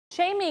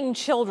Shaming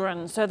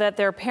children so that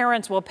their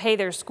parents will pay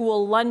their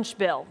school lunch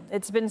bill.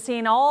 It's been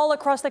seen all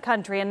across the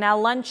country, and now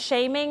lunch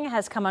shaming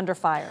has come under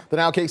fire. The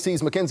Now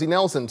KC's Mackenzie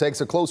Nelson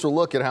takes a closer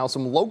look at how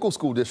some local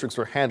school districts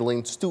are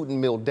handling student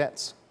meal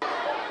debts.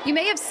 You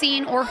may have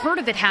seen or heard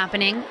of it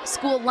happening,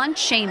 school lunch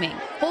shaming,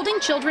 holding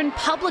children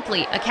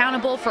publicly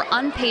accountable for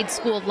unpaid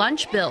school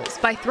lunch bills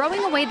by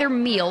throwing away their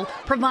meal,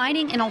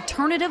 providing an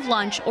alternative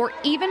lunch, or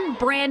even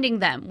branding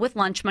them with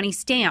lunch money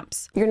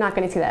stamps. You're not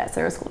going to see that at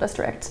Center School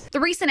District. The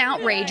recent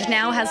outrage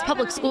now has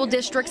public school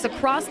districts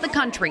across the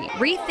country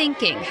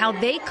rethinking how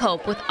they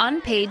cope with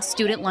unpaid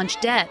student lunch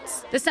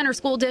debts. The Center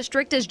School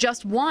District is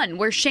just one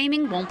where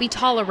shaming won't be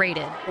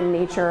tolerated. The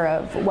nature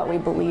of what we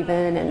believe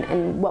in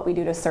and what we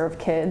do to serve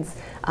kids,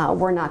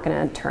 we're not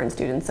going to turn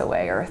students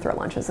away or throw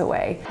lunches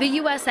away. The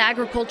U.S.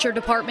 Agriculture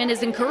Department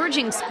is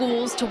encouraging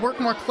schools to work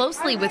more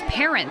closely with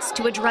parents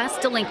to address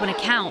delinquent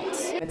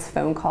accounts. It's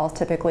phone calls,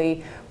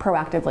 typically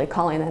proactively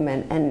calling them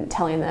and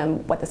telling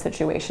them what the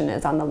situation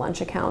is on the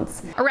lunch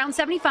accounts. Around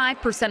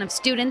 75% of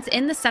students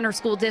in the Center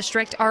School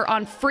District are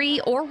on free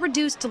or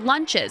reduced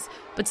lunches,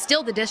 but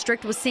still the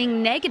district was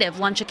seeing negative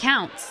lunch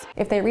accounts.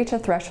 If they reach a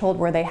threshold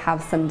where they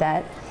have some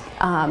debt,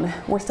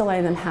 we're still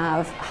letting them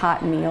have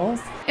hot meals.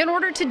 In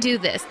order to do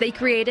this, they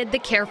created the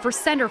Care for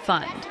Center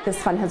Fund.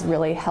 This fund has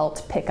really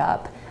helped pick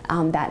up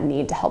that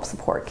need to help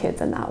support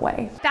kids in that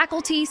way.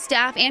 Faculty,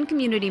 staff, and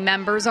community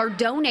members are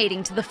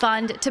donating to the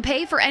fund to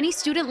pay for any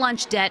student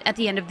lunch debt at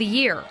the end of the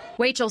year.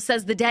 Rachel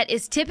says the debt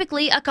is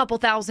typically a couple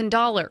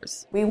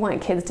 $1,000s. We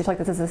want kids to feel like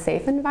this is a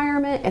safe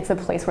environment. It's a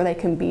place where they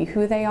can be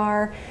who they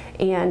are,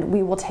 and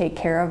we will take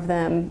care of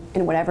them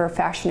in whatever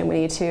fashion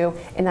we need to,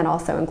 and that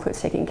also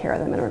includes taking care of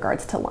them in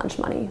regards to lunch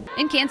money.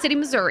 In Kansas City,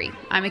 Missouri,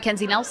 I'm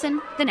Mackenzie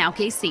Nelson, the Now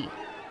KC.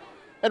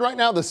 And right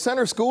now, the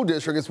Center School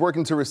District is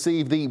working to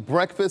receive the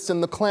Breakfast in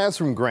the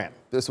Classroom grant.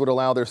 This would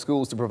allow their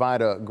schools to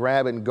provide a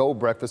grab-and-go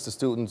breakfast to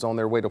students on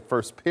their way to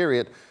first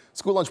period.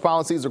 School lunch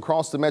policies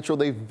across the metro,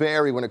 they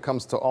vary when it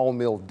comes to all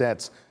meal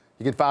debts.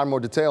 You can find more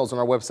details on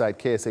our website,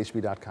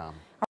 kshb.com.